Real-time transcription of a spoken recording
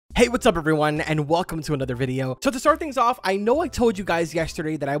Hey, what's up everyone, and welcome to another video. So to start things off, I know I told you guys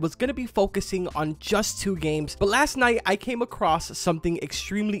yesterday that I was going to be focusing on just 2 games, but last night I came across something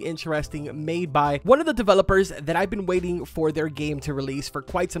extremely interesting made by one of the developers that I've been waiting for their game to release for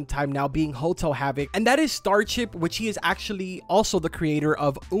quite some time now, being Hotel Havoc, and that is Starship, which he is actually also the creator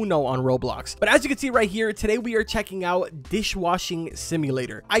of Uno on Roblox. But as you can see right here, today we are checking out Dishwashing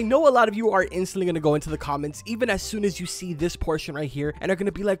Simulator. I know a lot of you are instantly going to go into the comments even as soon as you see this portion right here and are going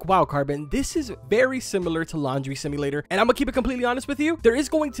to be like, wow, Carbon, this is very similar to Laundry Simulator. And I'm gonna keep it completely honest with you. There is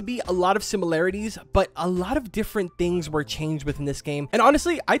going to be a lot of similarities, but a lot of different things were changed within this game. And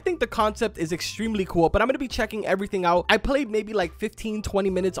honestly, I think the concept is extremely cool, but I'm gonna be checking everything out. I played maybe like 15-20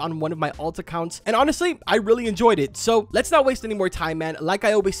 minutes on one of my alt accounts, and honestly, I really enjoyed it. So let's not waste any more time, man. Like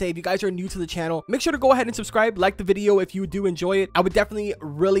I always say, if you guys are new to the channel, make sure to go ahead and subscribe, like the video if you do enjoy it. I would definitely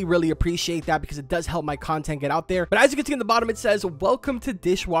really appreciate that because it does help my content get out there. But as you can see in the bottom, it says, welcome to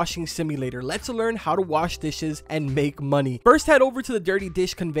Dishwashing Simulator. Let's learn how to wash dishes and make money. First, head over to the dirty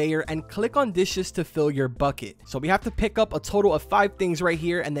dish conveyor and click on dishes to fill your bucket. So we have to pick up a total of 5 things right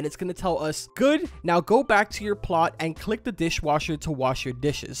here, and then it's going to tell us, good, now go back to your plot and click the dishwasher to wash your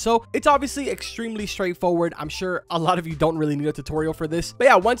dishes. So it's obviously extremely straightforward. I'm sure a lot of you don't really need a tutorial for this, but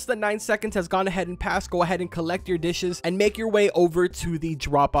yeah, once the 9 seconds has gone ahead and passed, go ahead and collect your dishes and make your way over to the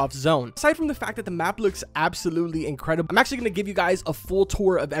drop-off zone. Aside from the fact that the map looks absolutely incredible, I'm actually going to give you guys a full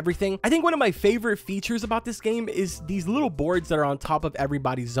tour of everything. I think one of my favorite features about this game is these little boards that are on top of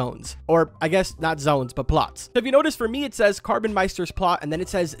everybody's zones, or I guess not zones, but plots. So if you notice, for me, it says Carbon Meister's plot, and then it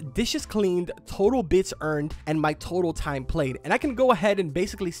says dishes cleaned, total bits earned, and my total time played. And I can go ahead and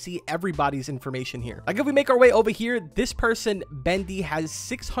basically see everybody's information here. Like if we make our way over here, this person, Bendy, has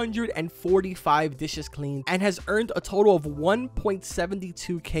 645 dishes cleaned and has earned a total of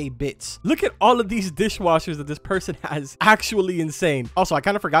 1.72k bits. Look at all of these dishwashers that this person has. Actually insane. Also, I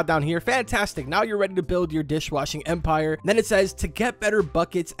kind of forgot down here. Fantastic. Now you're ready to build your dishwashing empire. And then it says, to get better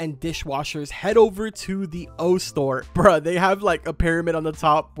buckets and dishwashers, head over to the O store. Bruh, they have like a pyramid on the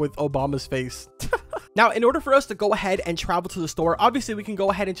top with Obama's face. Now, in order for us to go ahead and travel to the store, obviously we can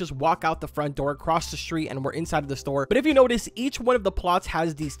go ahead and just walk out the front door, cross the street, and we're inside of the store. But if you notice, each one of the plots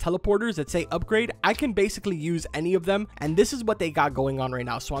has these teleporters that say upgrade. I can basically use any of them, and this is what they got going on right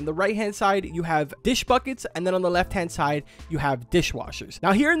now. So on the right hand side, you have dish buckets, and then on the left hand side, you have dishwashers.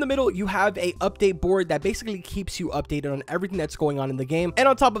 Now here in the middle, you have a update board that basically keeps you updated on everything that's going on in the game. And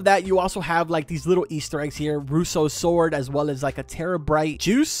on top of that, you also have like these little Easter eggs here, Russo's sword, as well as like a Terabyte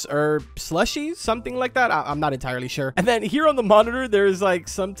juice or slushy, something like that. I'm not entirely sure. And then here on the monitor, there's like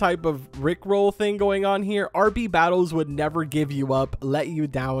some type of Rickroll thing going on here. RB battles would never give you up, let you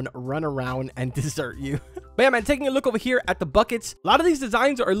down, run around, and desert you. But yeah, man, taking a look over here at the buckets, a lot of these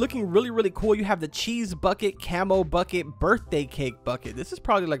designs are looking really cool. You have the cheese bucket, camo bucket, birthday cake bucket. This is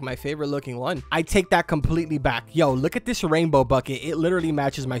probably like my favorite looking one. I take that completely back. Yo, look at this rainbow bucket. It literally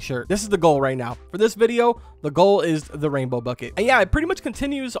matches my shirt. This is the goal right now. For this video, the goal is the rainbow bucket. And yeah, it pretty much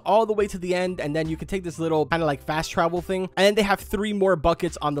continues all the way to the end. And then you can take this little kind of like fast travel thing. And then they have 3 more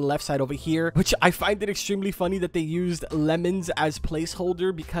buckets on the left side over here, which I find it extremely funny that they used lemons as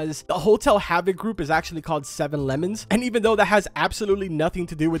placeholder because the Hotel Havoc group is actually called 7 Lemons. And even though that has absolutely nothing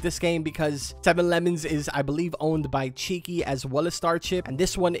to do with this game because 7 Lemons is, I believe, owned by Cheeky as well as Starship, and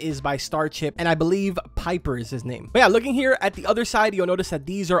this one is by Starship, and I believe Piper is his name. But yeah, looking here at the other side, you'll notice that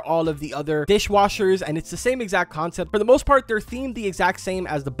these are all of the other dishwashers, and it's the same exact concept. For the most part, they're themed the exact same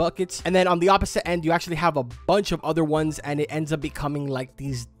as the buckets, and then on the opposite end, you actually have a bunch of other ones, and it ends up becoming like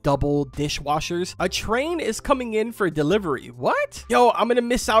these double dishwashers. A train is coming in for delivery. What? Yo, I'm gonna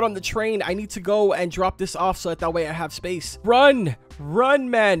miss out on the train. I need to go and drop this off so that way I have space. Run,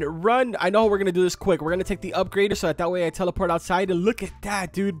 man, run. I know we're gonna do this quick. We're gonna take the upgrader so that way I teleport outside, and look at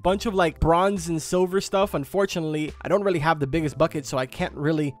that, dude. Bunch of like bronze and silver stuff. Unfortunately, I don't really have the biggest bucket, so I can't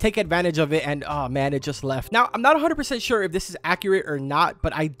really take advantage of it, and oh man, it just left. Now, I'm not 100% sure if this is accurate or not,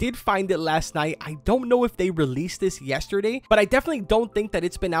 but I did find it last night. I don't know if they released this yesterday, but I definitely don't think that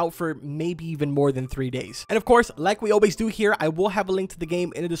it's been out for maybe even more than 3 days. And of course, like we always do here, I will have a link to the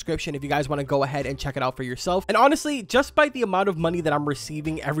game in the description if you guys want to go ahead and check it out for yourself. And honestly, just by the amount of money that I'm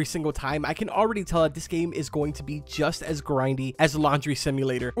receiving every single time, I can already tell that this game is going to be just as grindy as Laundry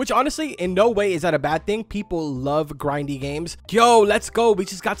Simulator, which honestly, in no way is that a bad thing. People love grindy games. Yo, let's go. We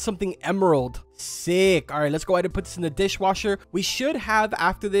just got something emerald. Sick. All right, let's go ahead and put this in the dishwasher. We should have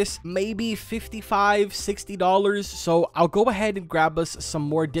after this maybe $55-$60. So I'll go ahead and grab us some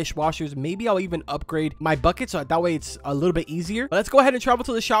more dishwashers. Maybe I'll even upgrade my bucket so that way it's a little bit easier. But let's go ahead and travel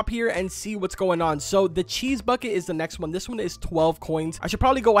to the shop here and see what's going on. So the cheese bucket is the next one. This one is 12 coins. I should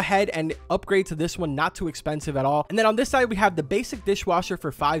probably go ahead and upgrade to this one. Not too expensive at all. And then on this side, we have the basic dishwasher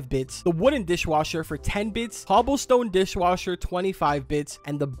for 5 bits, the wooden dishwasher for 10 bits, cobblestone dishwasher 25 bits,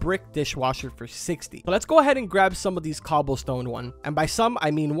 and the brick dishwasher for 60. So let's go ahead and grab some of these cobblestone one. And by some,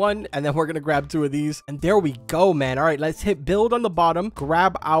 I mean one. And then we're going to grab 2 of these. And there we go, man. All right, let's hit build on the bottom,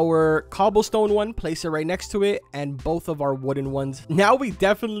 grab our cobblestone one, place it right next to it, and both of our wooden ones. Now we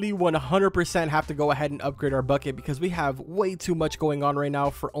definitely 100% have to go ahead and upgrade our bucket because we have way too much going on right now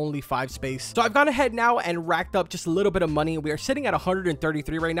for only 5 space. So I've gone ahead now and racked up just a little bit of money. We are sitting at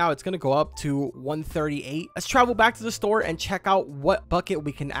 133 right now. It's going to go up to 138. Let's travel back to the store and check out what bucket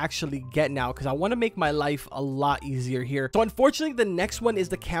we can actually get now because I want to make my life a lot easier here. So unfortunately, the next one is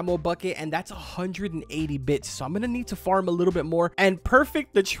the camo bucket, and that's 180 bits. So I'm going to need to farm a little bit more. And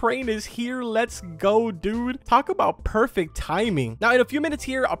perfect, the train is here. Let's go, dude. Talk about perfect timing. Now, in a few minutes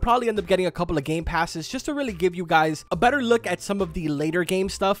here, I'll probably end up getting a couple of game passes just to really give you guys a better look at some of the later game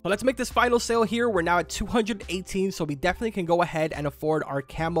stuff. But let's make this final sale here. We're now at 218, so we definitely can go ahead and afford our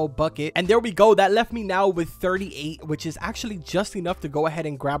camo bucket. And there we go. That left me now with 38, which is actually just enough to go ahead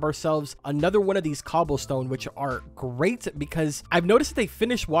and grab ourselves another one of these cobblestone, which are great because I've noticed that they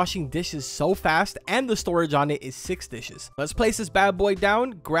finish washing dishes so fast and the storage on it is 6 dishes. Let's place this bad boy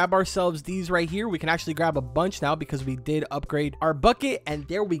down, grab ourselves these right here. We can actually grab a bunch now because we did upgrade our bucket, and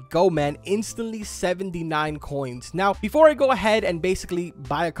there we go, man. Instantly 79 coins. Now, before I go ahead and basically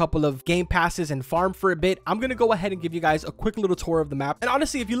buy a couple of game passes and farm for a bit, I'm gonna go ahead and give you guys a quick little tour of the map. And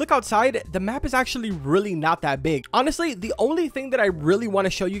honestly, if you look outside, the map is actually really not that big. Honestly, the only thing that I really want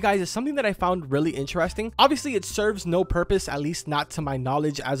to show you guys is something that I found really interesting. Obviously, it serves no purpose, at least not to my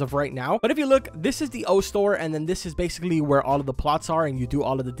knowledge as of right now. But if you look, this is the O store, and then this is basically where all of the plots are and you do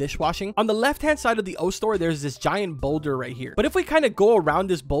all of the dishwashing. On the left hand side of the O store, there's this giant boulder right here. But if we kind of go around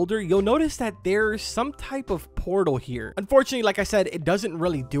this boulder, you'll notice that there's some type of portal here. Unfortunately, like I said, it doesn't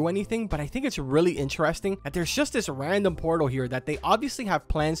really do anything, but I think it's really interesting that there's just this random portal here that they obviously have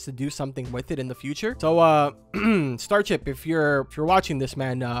plans to do something with it in the future. So Starchip, if you're watching this,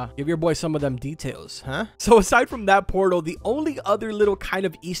 man, give your boy some of them details, huh? So aside from that portal, the only other little kind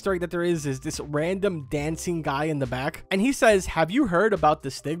of Easter egg that there is this random dancing guy in the back, and he says, have you heard about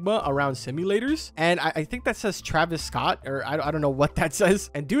the stigma around simulators? And I think that says Travis Scott, or I don't know what that says.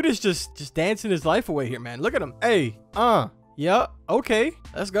 And dude is just dancing his life away here, man. Look at him. Hey, yeah, okay,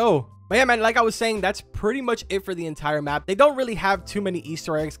 let's go. But yeah, man, like I was saying, that's pretty much it for the entire map. They don't really have too many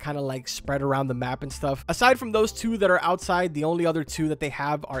Easter eggs kind of like spread around the map and stuff. Aside from those 2 that are outside, the only other 2 that they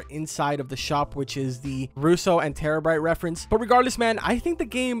have are inside of the shop, which is the Russo and Terabyte reference. But regardless, man, I think the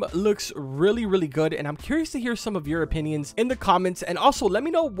game looks really, really good. And I'm curious to hear some of your opinions in the comments. And also let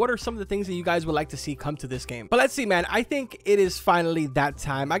me know what are some of the things that you guys would like to see come to this game. But let's see, man, I think it is finally that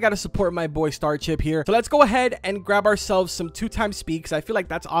time. I got to support my boy Starchip here. So let's go ahead and grab ourselves some 2x speed because I feel like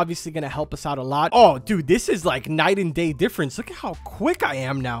that's obviously going to help us out a lot. Oh, dude, this is like night and day difference. Look at how quick I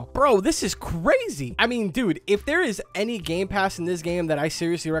am now. Bro, this is crazy. I mean, dude, if there is any game pass in this game that I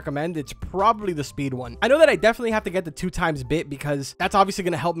seriously recommend, it's probably the speed one. I know that I definitely have to get the 2x bit because that's obviously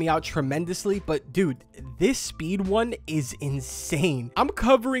going to help me out tremendously. But dude, this speed one is insane. I'm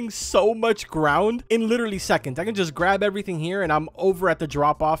covering so much ground in literally seconds. I can just grab everything here and I'm over at the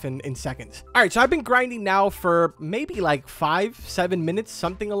drop off in seconds. All right, so I've been grinding now for maybe like 5-7 minutes,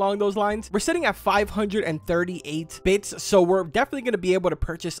 something along those lines. We're sitting at 538 bits, so we're definitely going to be able to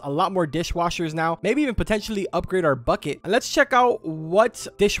purchase a lot more dishwashers now, maybe even potentially upgrade our bucket. And let's check out what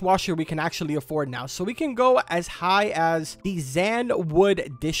dishwasher we can actually afford now. So we can go as high as the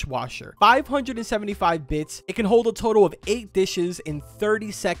Zanwood dishwasher, 575 bits. It can hold a total of 8 dishes in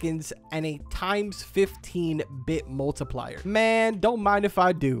 30 seconds and a times 15 bit multiplier. Man, don't mind if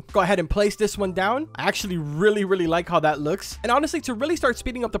I do. Go ahead and place this one down. I actually really like how that looks. And honestly, to really start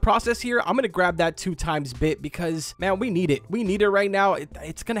speeding up the process here, I'm gonna grab that 2x bit because, man, we need it. We need it right now.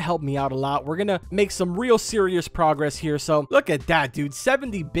 It's gonna help me out a lot. We're gonna make some real serious progress here. So look at that, dude,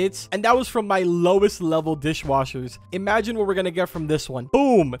 70 bits, and that was from my lowest level dishwashers. Imagine what we're gonna get from this one.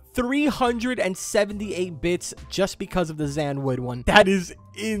 Boom, 378 bits just because of the Zanwood one. That is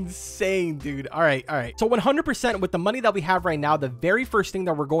insane, dude. All right. So 100% with the money that we have right now, the very first thing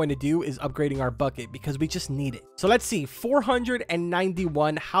that we're going to do is upgrading our bucket because we just need it. So let's see,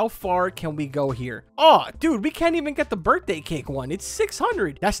 491. How how far can we go here? Oh, dude, we can't even get the birthday cake one. It's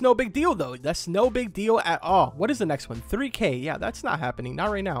 600. That's no big deal, though. That's no big deal at all. What is the next one? 3K. Yeah, that's not happening. Not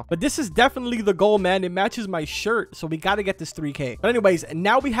right now. But this is definitely the goal, man. It matches my shirt, so we got to get this 3K. But anyways,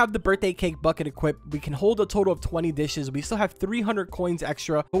 now we have the birthday cake bucket equipped. We can hold a total of 20 dishes. We still have 300 coins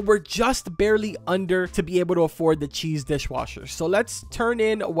extra, but we're just barely under to be able to afford the cheese dishwasher. So let's turn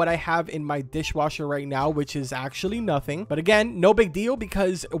in what I have in my dishwasher right now, which is actually nothing. But again, no big deal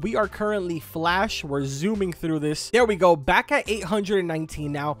because we are currently flash. We're zooming through this. There we go. Back at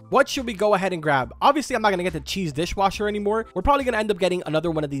 819 now. What should we go ahead and grab? Obviously, I'm not going to get the cheese dishwasher anymore. We're probably going to end up getting another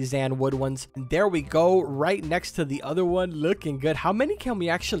one of these Zan wood ones. And there we go. Right next to the other one. Looking good. How many can we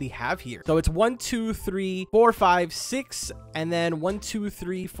actually have here? So it's 1, 2, 3, 4, 5, 6, and then 1, 2,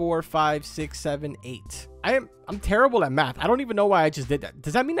 3, 4, 5, 6, 7, 8. I'm terrible at math. I don't even know why I just did that.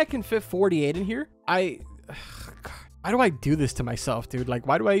 Does that mean I can fit 48 in here? Why do I do this to myself, dude? Like,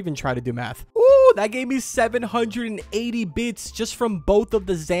 why do I even try to do math? Ooh, that gave me 780 bits just from both of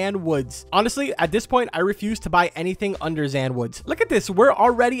the Zan woods. Honestly, at this point, I refuse to buy anything under Zan woods. Look at this. We're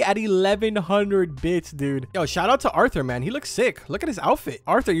already at 1100 bits, dude. Yo, shout out to Arthur, man. He looks sick. Look at his outfit.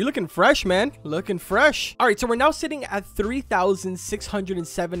 Arthur, you're looking fresh, man. Looking fresh. All right, so we're now sitting at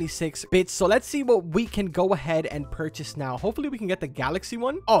 3,676 bits. So let's see what we can go ahead and purchase now. Hopefully, we can get the Galaxy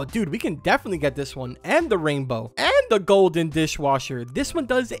one. Oh, dude, we can definitely get this one and the rainbow and the golden dishwasher. This one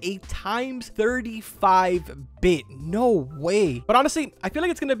does a times 35 bit. No way. But honestly, I feel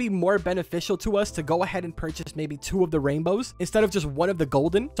like it's going to be more beneficial to us to go ahead and purchase maybe 2 of the rainbows instead of just 1 of the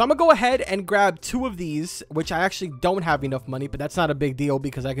golden. So I'm gonna go ahead and grab 2 of these, which I actually don't have enough money, but that's not a big deal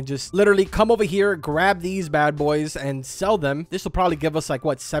because I can just literally come over here, grab these bad boys and sell them. This will probably give us like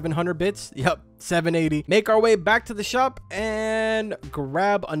what, 700 bits? Yep, 780. Make our way back to the shop and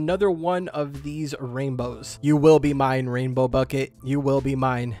grab another one of these rainbows. You will be mine, rainbow bucket. You will be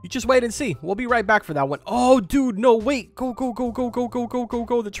mine. You just wait and see. We'll be right back for that one. Oh, dude, no, wait. Go, go, go, go, go, go, go, go,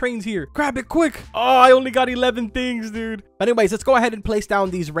 go. The train's here. Grab it quick. Oh, I only got 11 things, dude. But anyways, let's go ahead and place down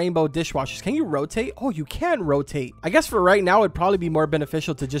these rainbow dishwashers. Can you rotate? Oh, you can rotate. I guess for right now, it'd probably be more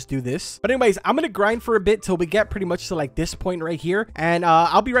beneficial to just do this. But anyways, I'm going to grind for a bit till we get pretty much to like this point right here. And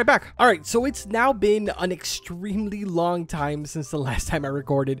I'll be right back. All right, so it's now been an extremely long time since the last time I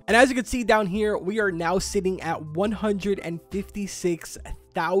recorded. And as you can see down here, we are now sitting at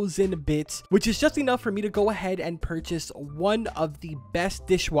 156,000 bits, which is just enough for me to go ahead and purchase one of the best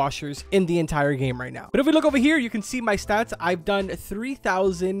dishwashers in the entire game right now. But if we look over here, you can see my stats. I've done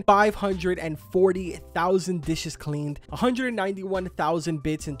 3,540,000 dishes cleaned, 191,000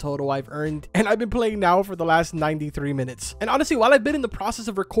 bits in total I've earned, and I've been playing now for the last 93 minutes. And honestly, while I've been in the process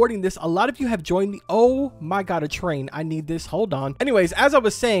of recording this, a lot of you have joined me. Oh my god, a train. I need this. Hold on. Anyways, as I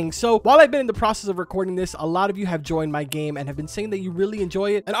was saying, so while I've been in the process of recording this, a lot of you have joined my game and have been saying that you really enjoy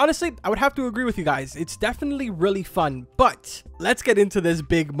it. And honestly, I would have to agree with you guys. It's definitely really fun. But let's get into this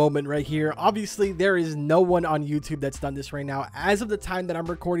big moment right here. Obviously, there is no one on YouTube that's done this right now. As of the time that I'm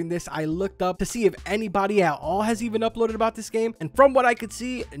recording this, I looked up to see if anybody at all has even uploaded about this game. And from what I could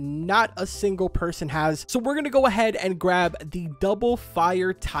see, not a single person has. So we're going to go ahead and grab the Double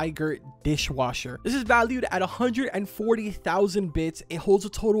Fire Tiger dishwasher. This is valued at 140,000 bits. It holds a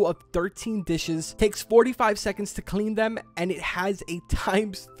total of 13 dishes, takes 45 seconds to clean them, and it has a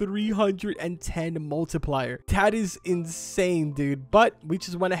times 310 multiplier. That is insane, dude. But we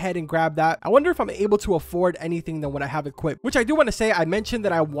just went ahead and grabbed that. I wonder if I'm able to afford anything than what I have equipped, which I do want to say, I mentioned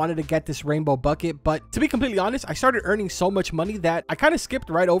that I wanted to get this rainbow bucket, but to be completely honest, I started earning so much money that I kind of skipped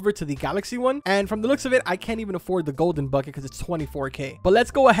right over to the Galaxy one. And from the looks of it, I can't even afford the golden bucket because it's 24K. But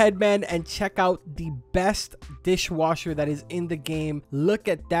let's go ahead, man, and check out the best dishwasher that is in the game. Look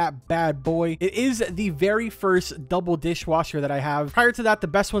at that bad boy. It is the very first double dishwasher that I have. Prior to that, the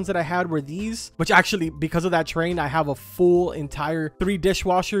best ones that I had were these, which actually, because of that train, I have a full entire 3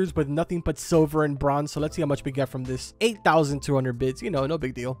 dishwashers with nothing but silver and bronze. So let's see how much we get from this. 8,200 bits, you know, no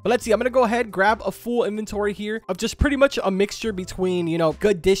big deal. But let's see, I'm gonna go ahead, grab a full inventory here of just pretty much a mixture between, you know,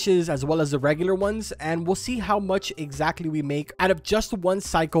 good dishes as well as the regular ones, and we'll see how much exactly we make out of just one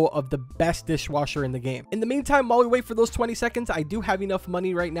cycle of the best dishwasher in the game. In the meantime, while we wait for those 20 seconds, I do have enough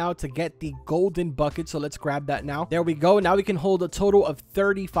money right now to get the golden bucket, so let's grab that now. There we go. Now we can hold a total of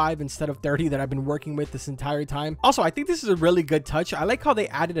 35 instead of 30 that I've been working with this entire time. Also, I think this is a really good touch. I like how they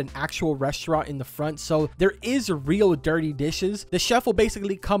added an actual restaurant in the front, so there is real dirty dishes. The chef will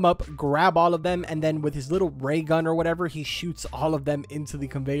basically come up, grab all of them, and then with his little ray gun or whatever, he shoots all of them into the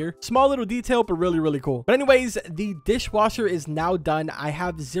conveyor. Small little detail, but really, really cool. But anyways, the dishwasher is now done. I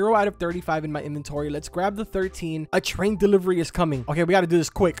have 0 out of have 35 in my inventory. Let's grab the 13. A train delivery is coming. Okay, we got to do this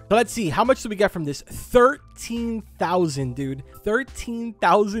quick. So let's see. How much do we get from this? 13,000, dude.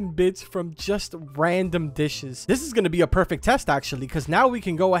 13,000 bits from just random dishes. This is going to be a perfect test, actually, because now we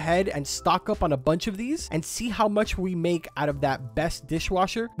can go ahead and stock up on a bunch of these and see how much we make out of that best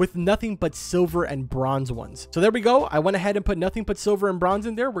dishwasher with nothing but silver and bronze ones. So there we go. I went ahead and put nothing but silver and bronze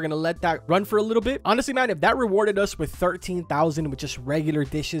in there. We're going to let that run for a little bit. Honestly, man, if that rewarded us with 13,000 with just regular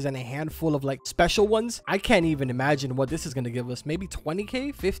dishes and a handful of like special ones, I can't even imagine what this is going to give us. Maybe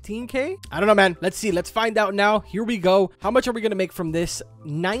 20k, 15k. I don't know, man. Let's see. Let's find out now. Here we go. How much are we going to make from this?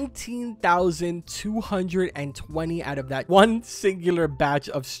 19,220 out of that one singular batch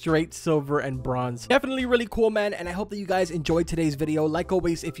of straight silver and bronze. Definitely really cool, man, and I hope that you guys enjoyed today's video. Like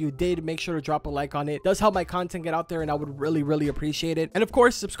always, if you did, make sure to drop a like on it. It does help my content get out there, and I would really appreciate it. And of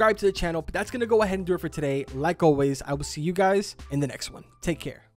course, subscribe to the channel. But that's gonna go ahead and do it for today. Like always, I will see you guys in the next one. Take care.